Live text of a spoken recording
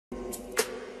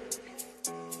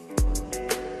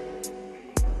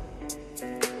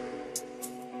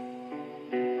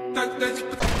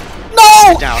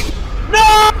No! Down.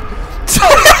 No!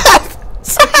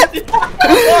 Seth,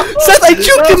 I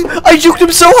juked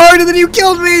him so hard and then you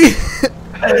killed me!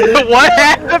 What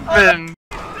happened?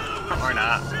 Or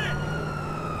not.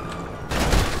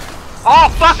 Oh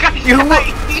fuck!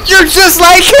 You're just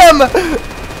like him!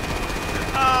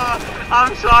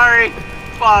 I'm sorry.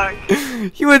 Fuck.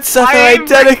 You and Seth are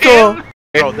identical.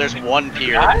 Bro, there's one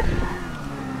here.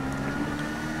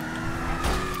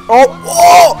 Oh!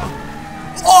 Oh!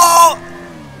 Oh!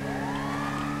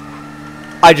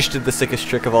 I just did the sickest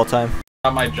trick of all time.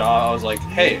 On my jaw, I was like,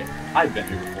 hey, I've been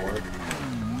here before.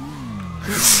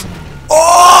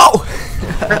 Oh!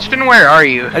 Christian, where are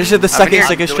you? I just did the second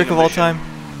sickest trick of all time.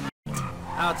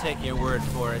 I'll take your word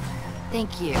for it.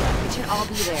 Thank you. It should all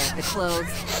be there. The clothes,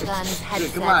 guns,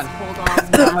 headsets, on. hold-alls,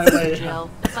 masks, jail,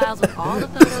 the files with all the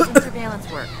photos and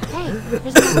surveillance work. Hey,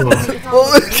 there's another thing that's all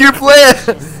What was your plan?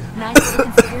 nice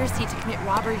little conspiracy to commit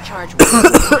robbery charge.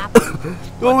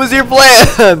 What was your plan?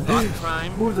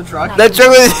 Crime. Move the truck. That truck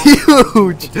was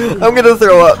huge! I'm gonna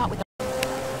throw up.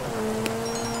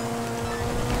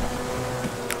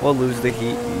 We'll lose the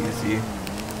heat easy.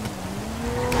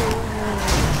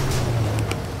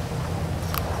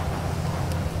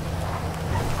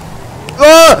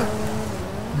 Ah!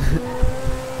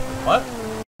 What?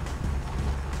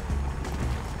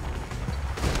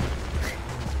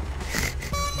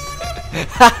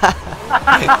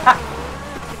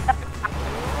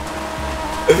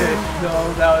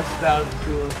 No, that was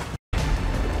cool.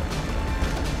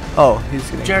 Oh, he's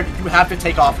gonna. Jared, you have to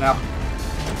take off now.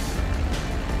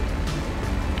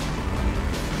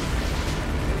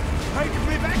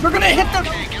 We're gonna hit the.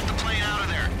 Okay, get the plane out of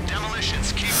there.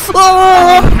 Demolitions keep.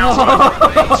 Oh!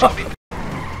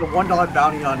 The $1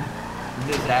 bounty on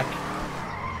Zach.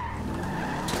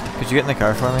 Could you get in the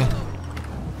car for me?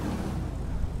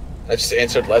 I just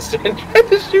answered Lester and tried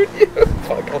to shoot you.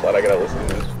 Fuck, hold on, I gotta listen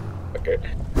to this. Okay.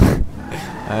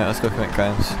 Alright, let's go commit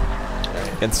crimes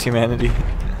against humanity.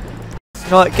 You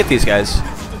know what? Get these guys.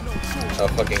 Oh,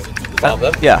 fucking bomb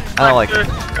them? Yeah, I don't like them.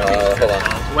 Hold on.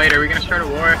 Wait, are we gonna start a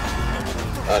war?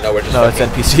 No, we're just No, it's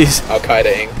NPCs.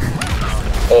 Al-Qaeda-ing.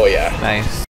 Oh, yeah.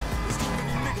 Nice.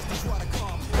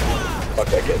 Fuck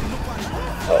that kid.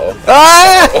 Uh-oh.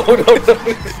 Ah! Oh, no, no.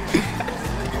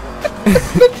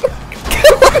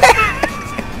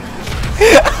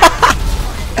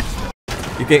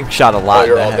 You're getting shot a lot. Oh,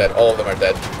 you're in the all head. dead. All of them are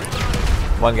dead.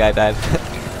 One guy died.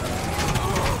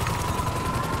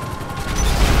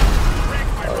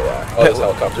 Oh, yeah. Oh, this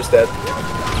helicopter's dead.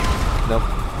 Nope.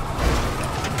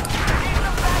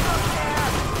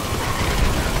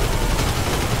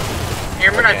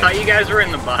 Cameron, I thought you guys were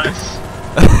in the bus.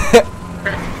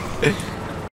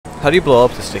 How do you blow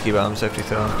up the sticky bombs after you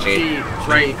throw them? G.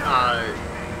 Right,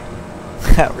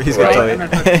 He's gonna tell you.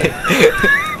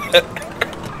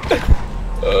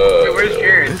 wait, where's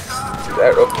Jared? Do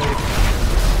that real quick.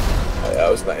 Oh, yeah, that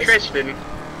was nice. Tristan.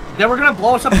 Then we're gonna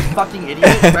blow us up, you fucking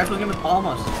idiot. Brad was gonna palm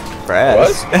us. Brad.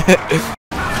 What?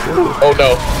 Oh,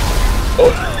 no.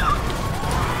 Oh.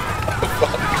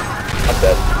 Fuck. I'm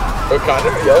dead. Oh,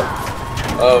 Connor, yo.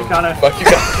 Connor. Fuck you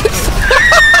guys.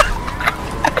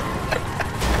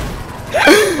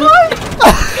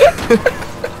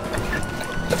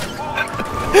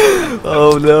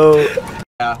 Oh no.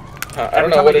 Yeah. I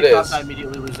don't know what it is. I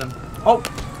immediately lose them. Oh,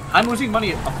 I'm losing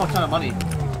money, a fuck ton of money.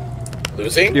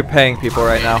 Losing? You're paying people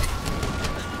right now.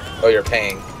 Oh, you're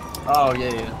paying. Oh,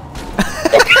 yeah.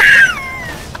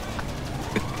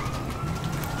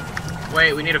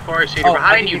 Wait, we need a forest shooter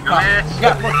behind you, dumbass.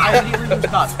 Yeah, look,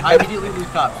 I immediately lose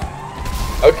cops.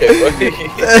 Okay, buddy.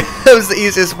 That was the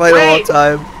easiest fight of all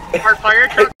time. Our fire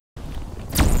truck.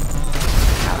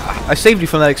 I saved you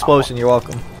from that explosion, you're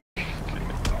welcome.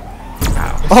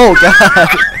 Oh god!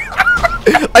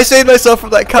 I saved myself from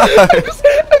that car!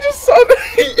 I just saw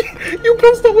that you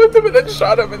pistol whipped him and then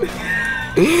shot him and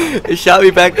it shot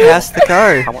me back past the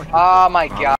car. Oh my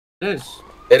god. It is.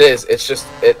 It is, it's just,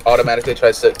 it automatically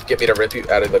tries to get me to rip you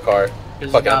out of the car.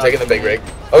 Fuck it, I'm taking the big rig.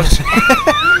 Oh shit.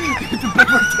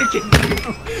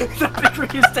 The big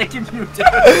rig is taking you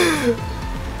down.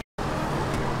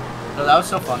 Oh, that was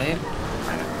so funny.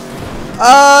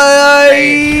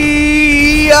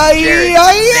 Jared,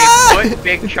 put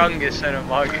Big Chungus in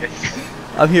among us.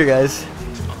 I'm here, guys.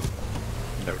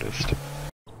 Noticed.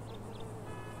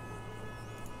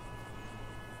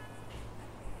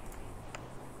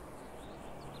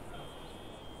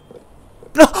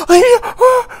 No!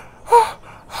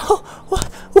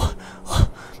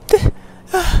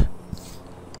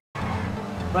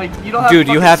 Like, you don't have Dude,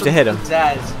 you have to hit him.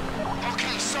 Zaz.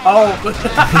 Oh!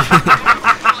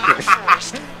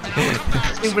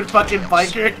 Stupid fucking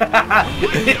biker.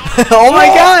 Oh my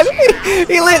god!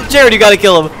 He lit. Jared, you gotta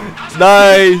kill him.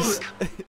 Nice.